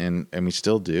 And we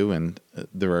still do. And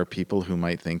there are people who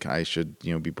might think I should,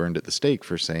 be burned at the stake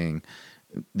for saying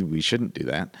we shouldn't do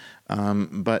that.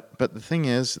 But the thing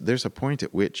is, there's a point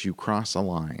at which you cross a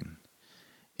line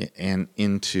and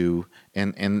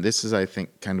this is, I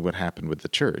think, kind of what happened with the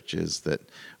church, is that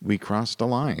we crossed a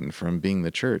line from being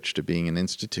the church to being an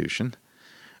institution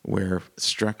where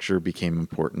structure became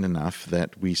important enough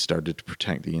that we started to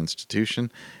protect the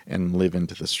institution and live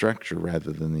into the structure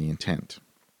rather than the intent.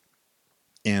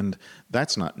 And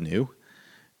that's not new.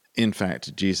 In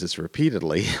fact, Jesus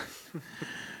repeatedly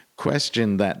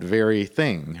questioned that very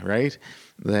thing, right?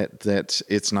 That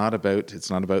it's not about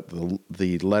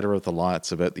the letter of the law,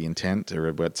 it's about the intent,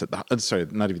 or what's at the, sorry,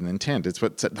 not even the intent, it's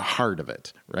what's at the heart of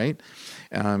it, right?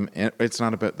 And it's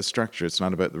not about the structure, it's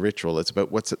not about the ritual, it's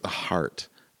about what's at the heart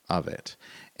of it.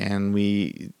 And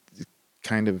we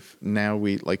kind of, now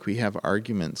we have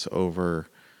arguments over,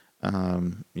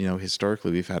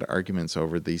 historically we've had arguments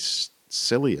over the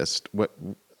silliest, what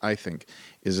I think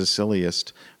is the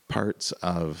silliest parts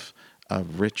of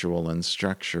ritual and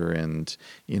structure. And,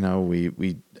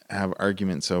 we have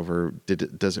arguments over,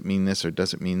 does it mean this or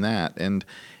does it mean that? And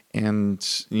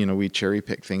we cherry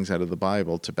pick things out of the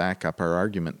Bible to back up our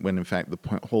argument, when in fact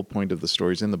the whole point of the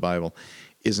stories in the Bible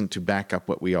isn't to back up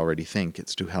what we already think.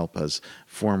 It's to help us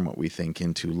form what we think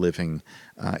into living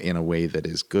in a way that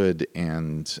is good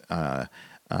and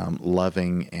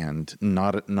loving and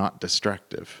not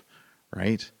destructive,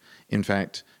 right? In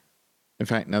fact,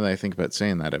 now that I think about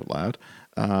saying that out loud,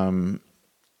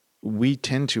 we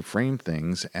tend to frame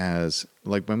things as,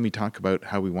 like, when we talk about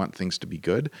how we want things to be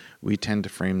good, we tend to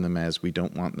frame them as we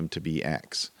don't want them to be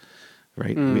X,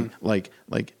 right?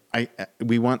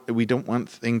 We don't want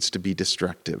things to be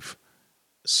destructive.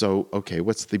 So, okay,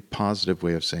 what's the positive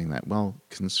way of saying that? Well,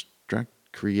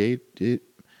 create it.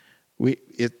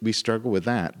 We struggle with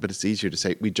that, but it's easier to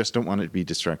say we just don't want it to be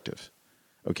destructive.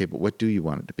 Okay, but what do you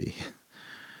want it to be?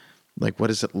 Like, what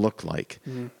does it look like?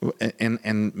 Mm-hmm.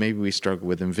 And maybe we struggle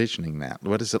with envisioning that.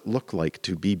 What does it look like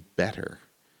to be better,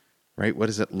 right? What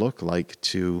does it look like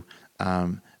to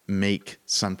make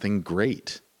something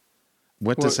great?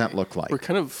 What does that look like? We're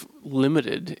kind of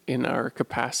limited in our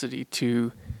capacity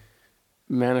to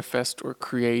manifest or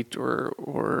create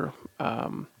or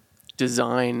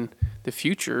design the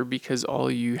future, because all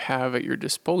you have at your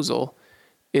disposal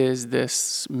is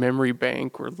this memory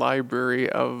bank or library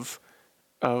of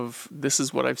this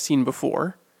is what I've seen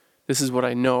before, this is what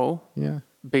I know,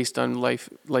 based on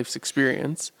life's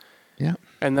experience. Yeah.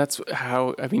 And that's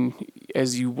how,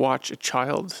 as you watch a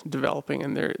child developing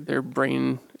and their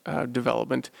brain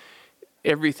development,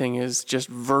 everything is just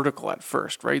vertical at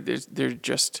first, right? There's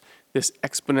just this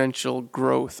exponential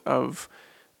growth of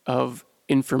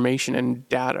information and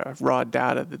data, raw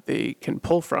data that they can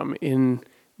pull from in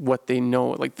what they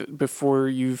know. Like before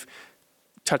you've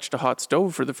touched a hot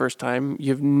stove for the first time,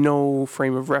 you have no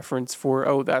frame of reference for,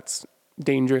 oh, that's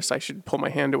dangerous, I should pull my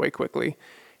hand away quickly.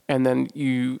 And then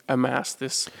you amass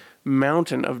this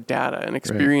mountain of data and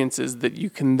experiences that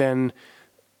you can then,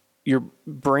 your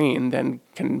brain then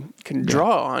can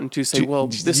draw on to say, well,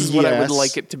 this is what I would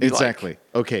like it to be exactly. like.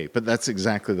 Okay, but that's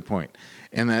exactly the point.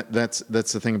 And that's the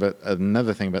thing about,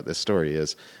 another thing about this story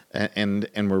is, and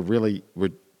we're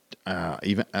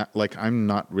I'm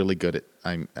not really good at,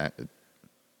 I'm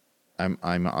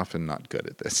often not good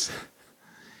at this,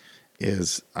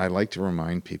 is I like to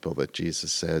remind people that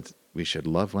Jesus said we should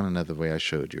love one another the way I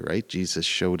showed you, right? Jesus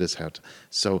showed us how to.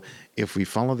 So if we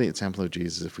follow the example of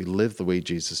Jesus, if we live the way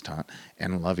Jesus taught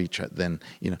and love each other, then,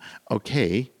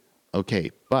 okay,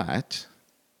 but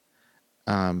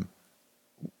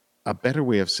a better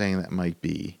way of saying that might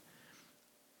be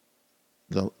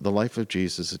the life of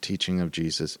Jesus, the teaching of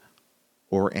Jesus,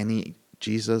 or any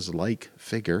Jesus-like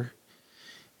figure,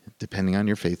 depending on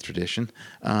your faith tradition,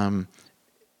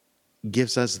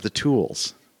 gives us the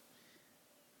tools,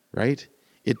 right?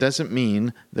 It doesn't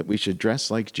mean that we should dress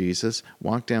like Jesus,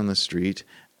 walk down the street,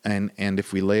 and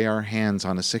if we lay our hands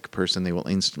on a sick person, they will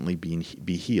instantly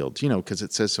be healed, because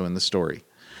it says so in the story.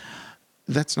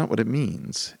 That's not what it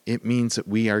means. It means that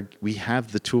we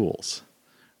have the tools,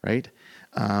 right?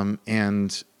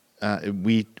 And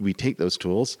we take those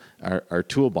tools, our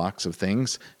toolbox of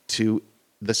things, to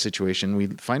the situation we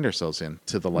find ourselves in,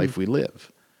 to the life we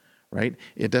live, right?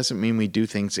 It doesn't mean we do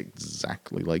things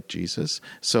exactly like Jesus.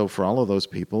 So for all of those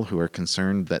people who are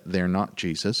concerned that they're not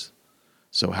Jesus,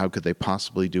 So how could they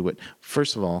possibly do it?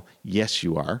 First of all, yes,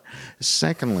 you are.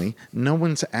 Secondly, no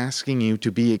one's asking you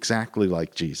to be exactly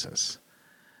like Jesus.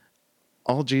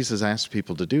 All Jesus asked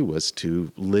people to do was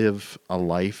to live a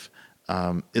life,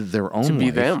 their own To be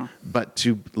life, them. but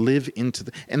to live into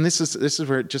the. And this is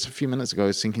where just a few minutes ago I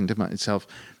was thinking to myself,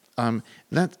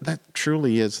 that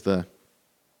truly is the.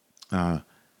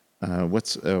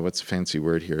 What's a fancy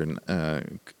word here?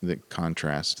 The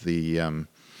contrast.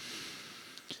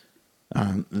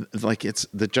 Like it's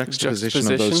the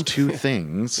juxtaposition of those two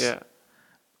things. Yeah.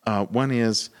 One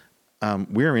is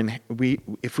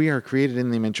if we are created in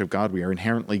the image of God, we are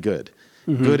inherently good.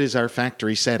 Mm-hmm. Good is our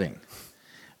factory setting.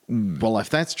 Well, if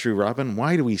that's true, Robin,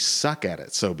 why do we suck at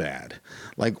it so bad?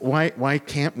 Like, why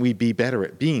can't we be better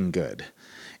at being good?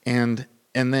 And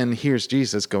then here's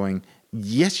Jesus going,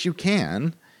 yes, you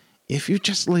can, if you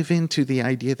just live into the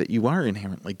idea that you are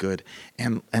inherently good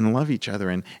and love each other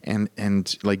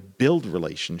and like build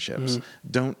relationships.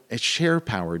 Don't share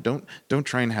power. Don't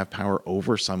try and have power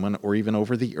over someone or even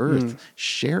over the earth.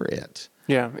 Share it.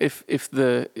 Yeah. If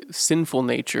the sinful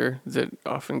nature that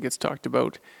often gets talked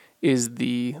about is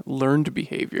the learned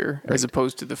behavior as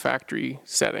opposed to the factory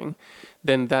setting,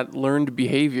 then that learned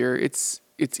behavior, it's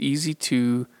easy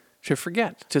to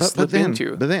forget, to slip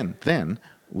into. But then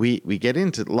we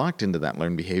get locked into that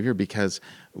learned behavior because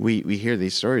we hear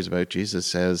these stories about Jesus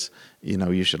says,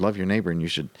 you should love your neighbor and you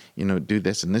should, do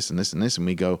this and this and this and this. And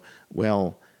we go,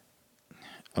 well,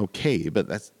 okay, but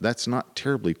that's not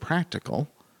terribly practical.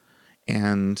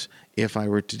 And if I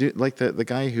were to do, like the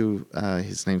guy who,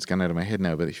 his name's gone out of my head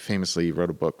now, but he famously wrote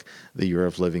a book, The Year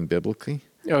of Living Biblically.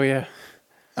 Oh, yeah.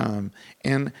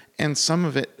 And some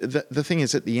of it, the thing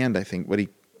is at the end, I think what he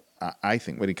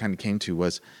kind of came to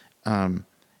was,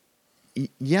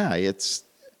 it's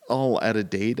all out of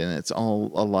date and a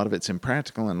lot of it's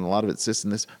impractical and a lot of it's this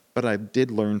and this, but I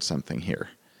did learn something here,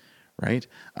 right?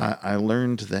 I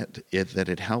learned that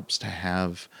it helps to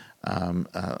have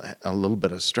a little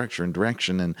bit of structure and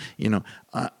direction, and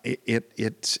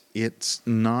it's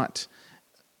not.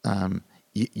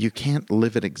 You can't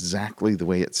live it exactly the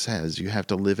way it says. You have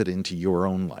to live it into your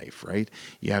own life, right?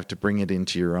 You have to bring it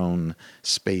into your own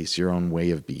space, your own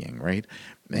way of being, right?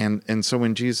 And so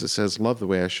when Jesus says, "Love the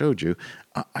way I showed you,"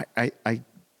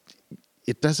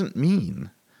 it doesn't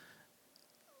mean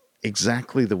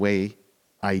exactly the way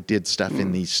I did stuff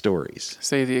in these stories.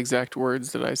 Say the exact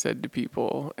words that I said to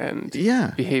people and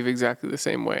behave exactly the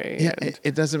same way. Yeah,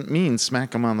 it doesn't mean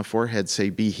smack them on the forehead, say,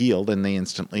 "Be healed," and they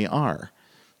instantly are.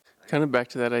 Kind of back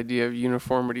to that idea of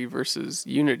uniformity versus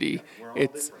unity.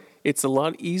 It's a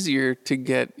lot easier to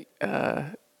get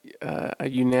a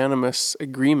unanimous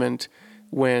agreement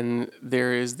when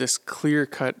there is this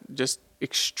clear-cut, just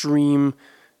extreme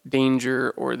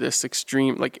danger or this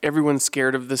extreme, like everyone's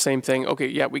scared of the same thing. Okay,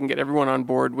 yeah, we can get everyone on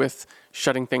board with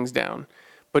shutting things down.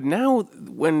 But now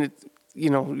when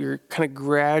you're kind of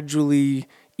gradually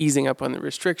easing up on the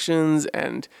restrictions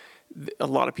and a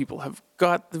lot of people have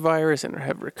got the virus and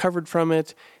have recovered from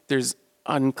it, there's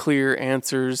unclear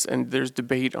answers and there's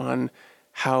debate on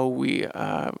how we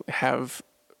have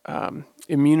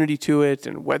immunity to it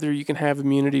and whether you can have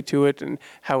immunity to it and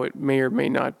how it may or may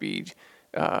not be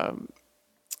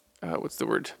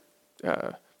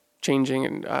changing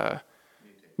and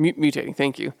mutating.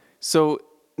 Thank you. So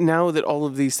now that all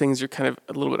of these things are kind of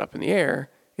a little bit up in the air,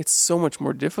 it's so much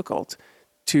more difficult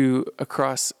to,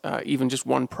 across even just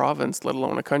one province, let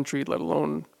alone a country, let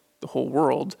alone the whole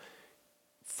world,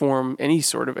 form any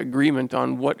sort of agreement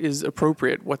on what is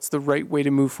appropriate, what's the right way to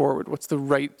move forward, what's the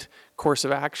right course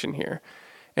of action here.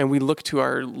 And we look to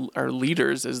our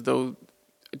leaders as though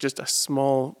just a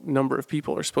small number of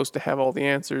people are supposed to have all the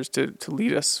answers to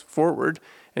lead us forward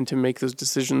and to make those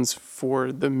decisions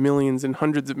for the millions and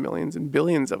hundreds of millions and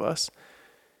billions of us.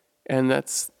 And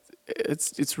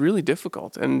it's really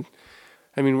difficult. And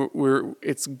I mean,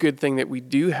 it's a good thing that we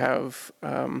do have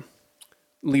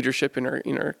leadership in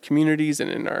our communities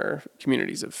and in our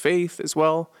communities of faith as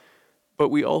well. But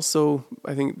we also,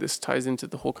 I think this ties into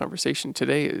the whole conversation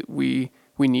today, we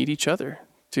need each other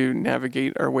to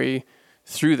navigate our way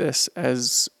through this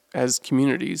as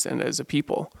communities and as a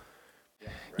people. Yeah,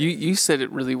 right. You said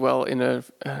it really well in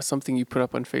something you put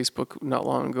up on Facebook not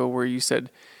long ago, where you said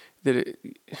that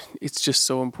it's just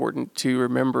so important to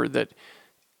remember that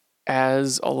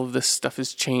as all of this stuff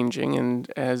is changing,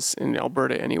 and as in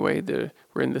Alberta anyway,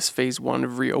 we're in this phase 1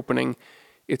 of reopening,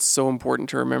 it's so important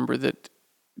to remember that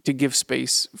to give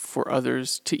space for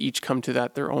others to each come to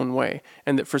that their own way.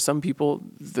 And that for some people,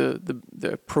 the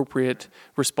appropriate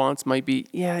response might be,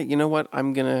 yeah, you know what,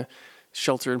 I'm going to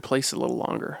shelter in place a little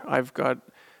longer. I've got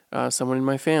someone in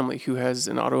my family who has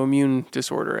an autoimmune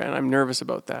disorder and I'm nervous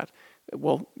about that.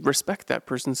 Well, respect that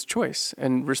person's choice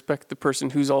and respect the person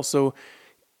who's also,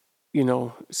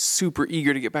 super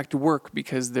eager to get back to work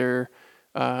because they're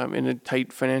in a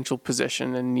tight financial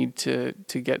position and need to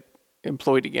get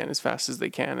employed again as fast as they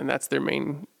can. And that's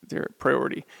their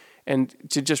priority. And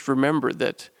to just remember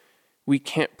that we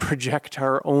can't project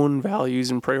our own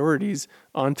values and priorities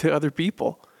onto other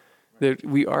people. That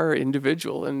we are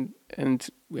individual and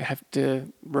we have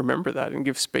to remember that and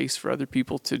give space for other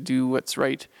people to do what's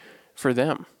right for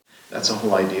them. That's the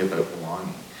whole idea about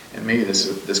belonging. And maybe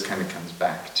this kind of comes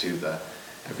back to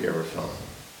have you ever felt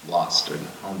lost and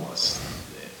homeless,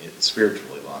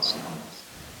 spiritually lost and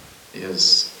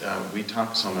homeless? We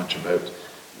talk so much about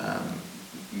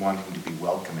wanting to be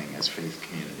welcoming as faith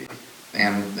community.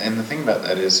 And the thing about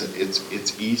that is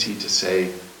it's easy to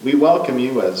say, we welcome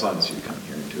you as long as you come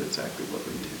here and do exactly what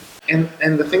we do.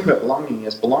 And the thing about belonging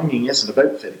isn't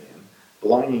about fitting in.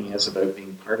 Belonging is about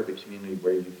being part of a community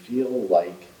where you feel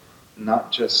like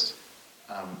not just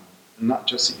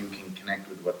that you can connect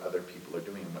with what other people are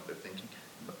doing and what they're thinking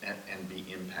and be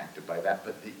impacted by that,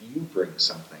 but that you bring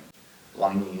something.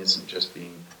 Belonging isn't just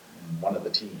being one of the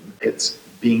team, it's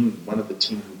being one of the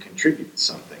team who contributes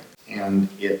something. And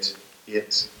it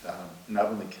not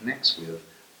only connects with,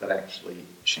 but actually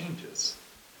changes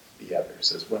the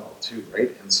others as well too,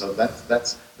 right? And so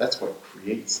that's what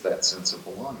creates that sense of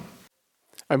belonging.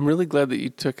 I'm really glad that you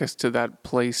took us to that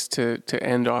place to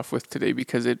end off with today,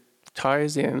 because it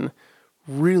ties in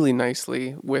really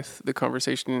nicely with the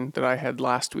conversation that I had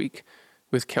last week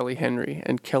with Kelly Henry.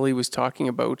 And Kelly was talking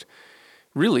about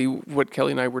really what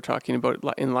Kelly and I were talking about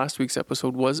in last week's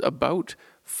episode was about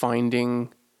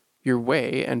finding your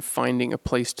way and finding a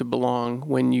place to belong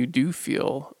when you do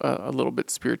feel a little bit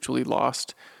spiritually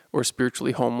lost or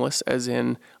spiritually homeless, as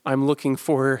in, I'm looking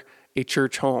for a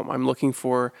church home. I'm looking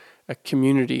for a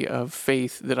community of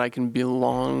faith that I can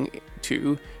belong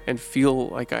to and feel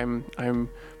like I'm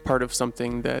part of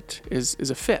something that is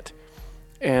a fit.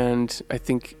 And I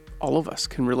think all of us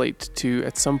can relate to,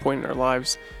 at some point in our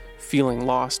lives, feeling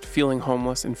lost, feeling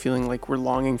homeless, and feeling like we're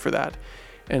longing for that.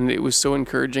 And it was so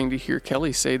encouraging to hear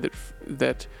Kelly say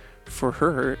that for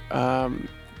her,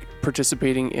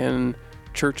 participating in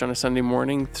church on a Sunday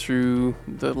morning through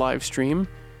the live stream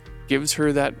gives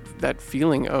her that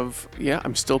feeling of, yeah,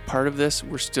 I'm still part of this.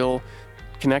 We're still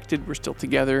connected. We're still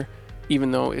together,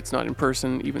 even though it's not in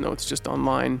person, even though it's just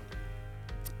online.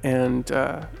 And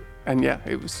yeah,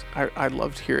 I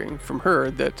loved hearing from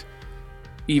her that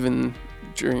even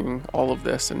during all of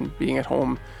this and being at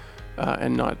home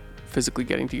and not physically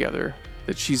getting together,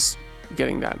 that she's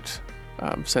getting that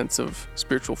sense of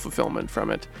spiritual fulfillment from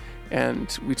it.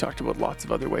 And we talked about lots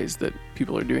of other ways that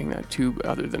people are doing that too,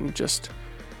 other than just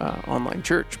online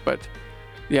church. But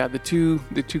yeah, the two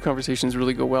conversations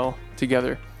really go well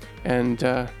together. And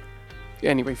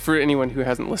anyway, for anyone who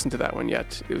hasn't listened to that one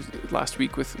yet, it was last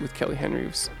week with Kelly Henry. It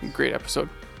was a great episode.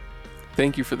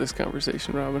 Thank you for this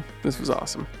conversation, Robin. This was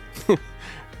awesome.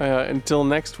 Until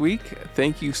next week,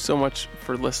 thank you so much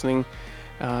for listening.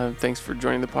 Thanks for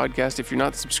joining the podcast. If you're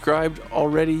not subscribed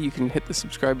already, you can hit the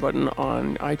subscribe button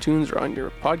on iTunes or on your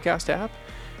podcast app.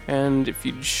 And if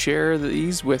you'd share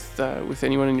these with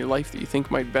anyone in your life that you think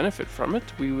might benefit from it,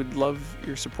 we would love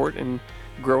your support in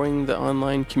growing the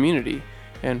online community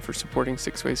and for supporting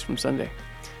 6 Ways from Sunday.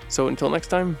 So until next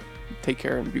time, take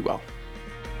care and be well.